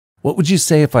What would you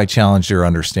say if I challenged your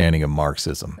understanding of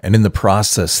Marxism and in the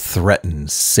process threatened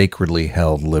sacredly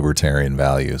held libertarian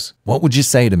values? What would you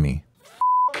say to me?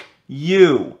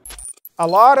 You. A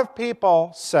lot of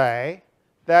people say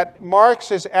that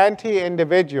Marx is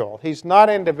anti-individual. He's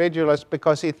not individualist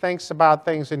because he thinks about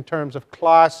things in terms of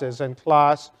classes and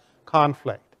class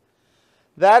conflict.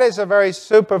 That is a very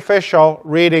superficial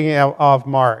reading of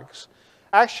Marx.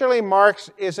 Actually, Marx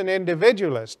is an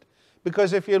individualist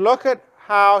because if you look at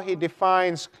how he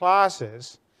defines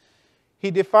classes,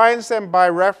 he defines them by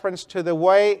reference to the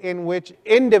way in which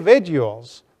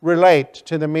individuals relate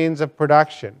to the means of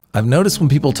production. I've noticed when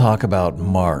people talk about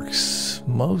Marx,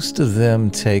 most of them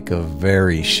take a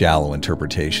very shallow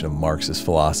interpretation of Marxist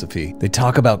philosophy. They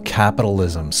talk about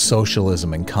capitalism,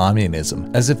 socialism, and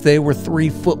communism as if they were three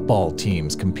football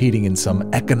teams competing in some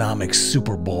economic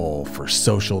Super Bowl for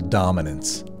social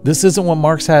dominance. This isn't what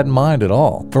Marx had in mind at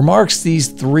all. For Marx, these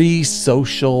three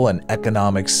social and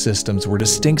economic systems were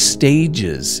distinct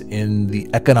stages in the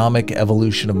economic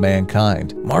evolution of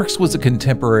mankind. Marx was a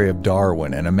contemporary of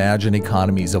Darwin and imagined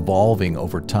economies evolving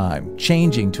over time,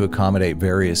 changing to accommodate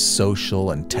various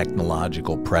social and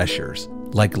technological pressures.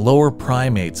 Like lower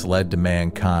primates led to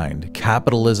mankind,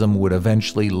 capitalism would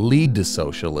eventually lead to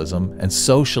socialism, and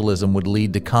socialism would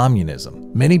lead to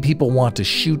communism. Many people want to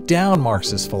shoot down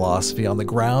Marxist philosophy on the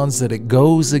grounds that it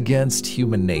goes against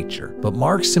human nature. But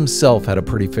Marx himself had a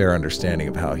pretty fair understanding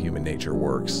of how human nature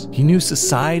works. He knew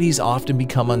societies often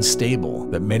become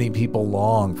unstable, that many people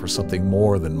long for something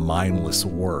more than mindless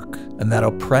work, and that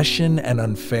oppression and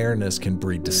unfairness can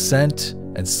breed dissent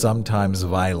and sometimes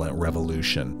violent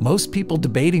revolution. Most people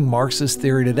debating Marxist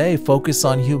theory today focus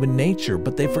on human nature,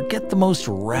 but they forget the most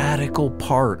radical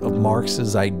part of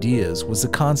Marx's ideas was the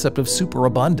concept of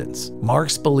superabundance.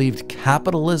 Marx believed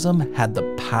capitalism had the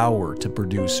power to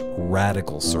produce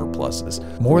radical surpluses,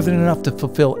 more than enough to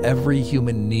fulfill every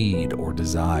human need or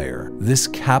desire. This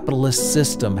capitalist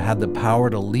system had the power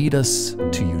to lead us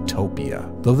to utopia,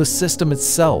 though the system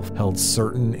itself held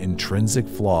certain intrinsic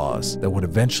flaws that would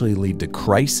eventually lead to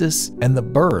crisis and the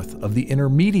birth of the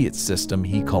intermediate system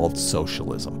he called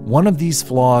socialism. One of these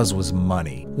flaws was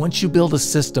money. Once you build a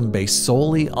system based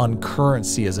solely on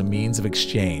currency as a means of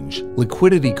exchange,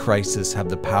 liquidity crises have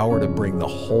the power to bring the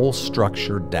whole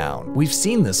structure down. We've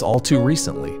seen this all too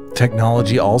recently.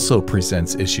 Technology also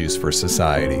presents issues for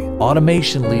society.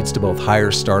 Automation leads to both higher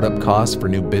startup costs for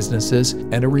new businesses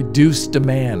and a reduced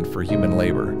demand for human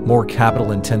labor. More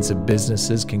capital-intensive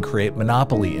businesses can create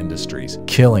monopoly industries,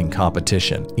 killing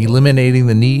competition, eliminating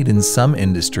the need in some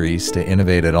industries to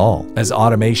innovate at all. As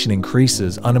automation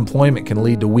increases, unemployment can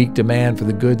lead to weak demand for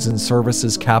the goods and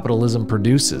services capitalism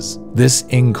produces. This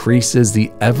increases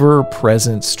the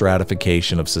ever-present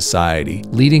stratification of society,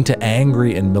 leading to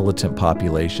angry and militant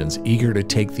populations eager to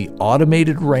take the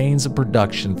automated reins of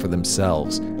production for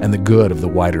themselves and the good of the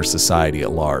wider society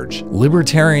at large.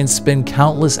 Libertarians spend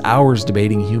countless hours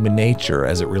debating human nature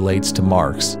as it relates to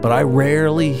Marx, but I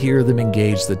rarely hear them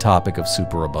engage the topic of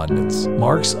superabundance.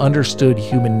 Marx understood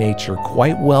human nature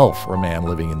quite well for a man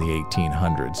living in the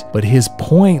 1800s, but his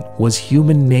point was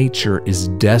human nature is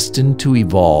destined to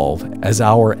evolve as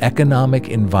our economic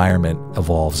environment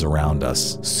evolves around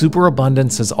us.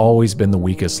 Superabundance has always been the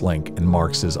weakest link in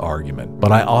Marx's argument,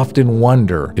 but I often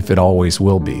wonder if it always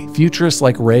will be. Futurists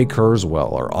like Ray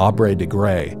Kurzweil or Aubrey de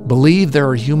Grey believe there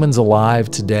are humans alive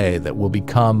today that will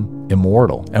become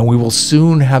immortal, and we will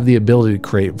soon have the ability to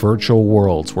create virtual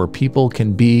worlds where people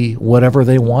can be whatever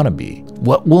they want to be.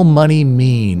 What will money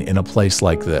mean in a place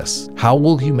like this? How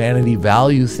will humanity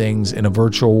value things in a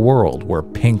virtual world where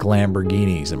pink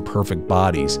Lamborghinis and perfect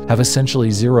bodies have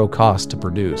essentially zero cost to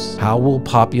produce? How will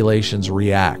populations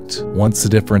react once the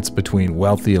difference between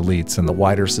wealthy elites and the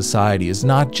wider society is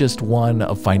not just one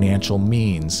of financial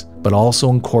means, but also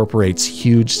incorporates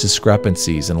huge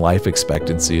discrepancies in life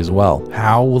expectancy as well?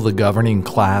 How will the governing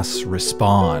class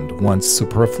respond once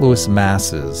superfluous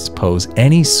masses pose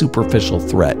any superficial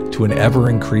threat to an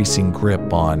ever-increasing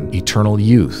grip on eternal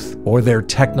youth or their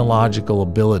technological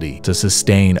ability to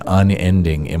sustain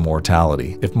unending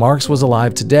immortality? If Marx was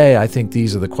alive today, I think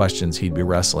these are the questions he'd be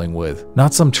wrestling with,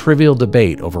 not some trivial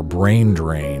debate over brain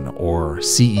drain or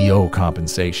CEO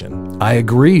compensation. I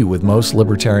agree with most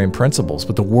libertarian principles,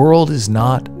 but the world is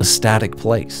not a static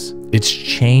place. It's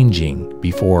changing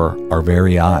before our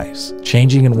very eyes,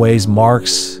 changing in ways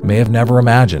Marx may have never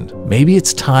imagined. Maybe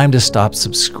it's time to stop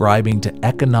subscribing to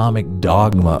economic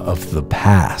dogma of the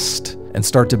past and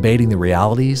start debating the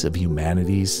realities of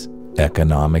humanity's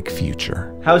economic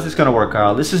future. How is this going to work,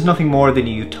 Carl? This is nothing more than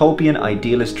a utopian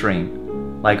idealist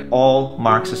dream, like all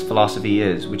Marxist philosophy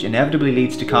is, which inevitably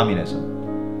leads to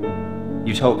communism.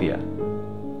 Utopia.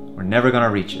 We're never going to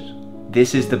reach it.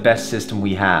 This is the best system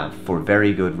we have for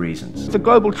very good reasons. It's a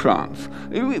global trance.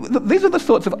 These are the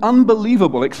sorts of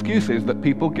unbelievable excuses that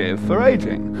people give for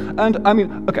aging. And I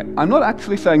mean, okay, I'm not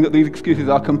actually saying that these excuses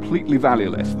are completely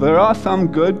valueless. There are some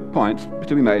good points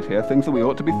to be made here, things that we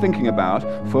ought to be thinking about,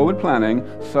 forward planning,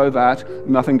 so that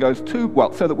nothing goes too,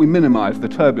 well, so that we minimize the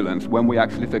turbulence when we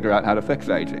actually figure out how to fix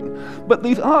aging. But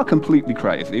these are completely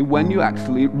crazy when you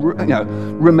actually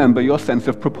remember your sense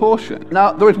of proportion.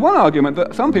 Now, there is one argument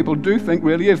that some people do think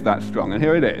really is that strong, and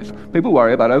here it is. People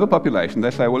worry about overpopulation. They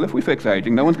say, well, if we fix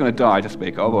aging, no one's going to die to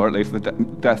speak of, or at least the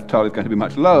death toll is going to be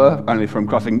much lower, only from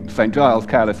crossing St. Giles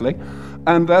carelessly,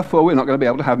 and therefore we're not going to be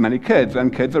able to have many kids,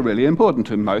 and kids are really important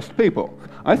to most people.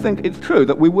 I think it's true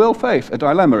that we will face a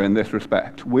dilemma in this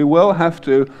respect. We will have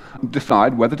to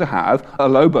decide whether to have a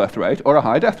low birth rate or a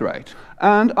high death rate.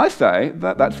 And I say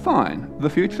that that's fine.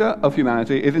 The future of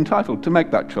humanity is entitled to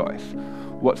make that choice.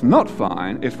 What's not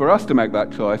fine is for us to make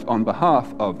that choice on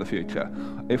behalf of the future.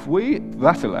 If we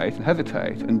vacillate and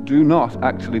hesitate and do not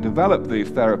actually develop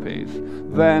these therapies,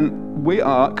 then we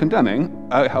are condemning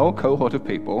a whole cohort of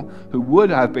people who would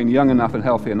have been young enough and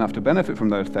healthy enough to benefit from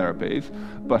those therapies,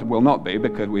 but will not be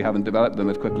because we haven't developed them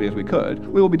as quickly as we could.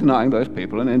 We will be denying those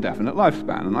people an indefinite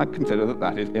lifespan, and I consider that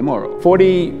that is immoral.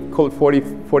 40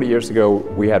 years ago,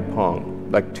 we had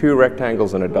Pong, like 2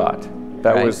 rectangles and a dot.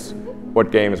 That was what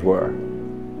games were.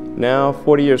 Now,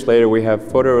 40 years later, we have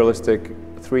photorealistic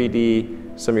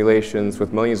 3D simulations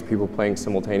with millions of people playing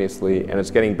simultaneously, and it's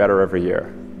getting better every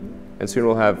year. And soon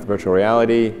we'll have virtual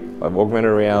reality, we'll have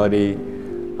augmented reality.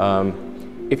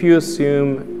 If you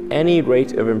assume any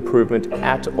rate of improvement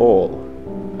at all,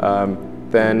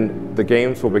 then the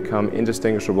games will become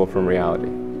indistinguishable from reality.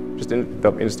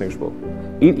 They'll be indistinguishable.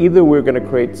 Either we're going to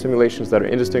create simulations that are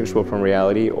indistinguishable from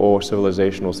reality, or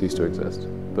civilization will cease to exist.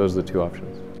 Those are the 2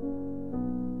 options.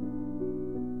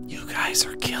 You guys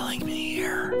are killing me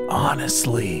here.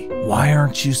 Honestly, why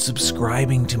aren't you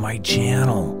subscribing to my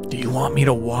channel? Do you want me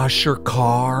to wash your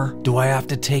car? Do I have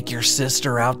to take your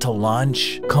sister out to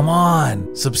lunch? Come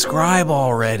on, subscribe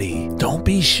already. Don't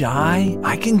be shy.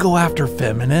 I can go after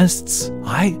feminists.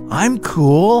 I'm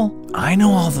cool. I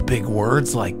know all the big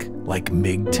words like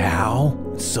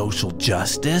MGTOW, social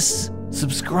justice.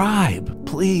 Subscribe,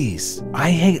 please.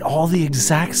 I hate all the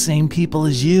exact same people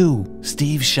as you.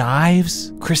 Steve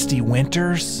Shives, Christy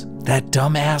Winters, that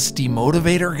dumbass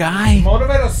demotivator guy.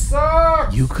 Motivator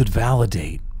sucks! You could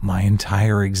validate my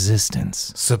entire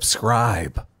existence.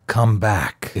 Subscribe. Come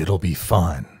back. It'll be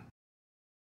fun.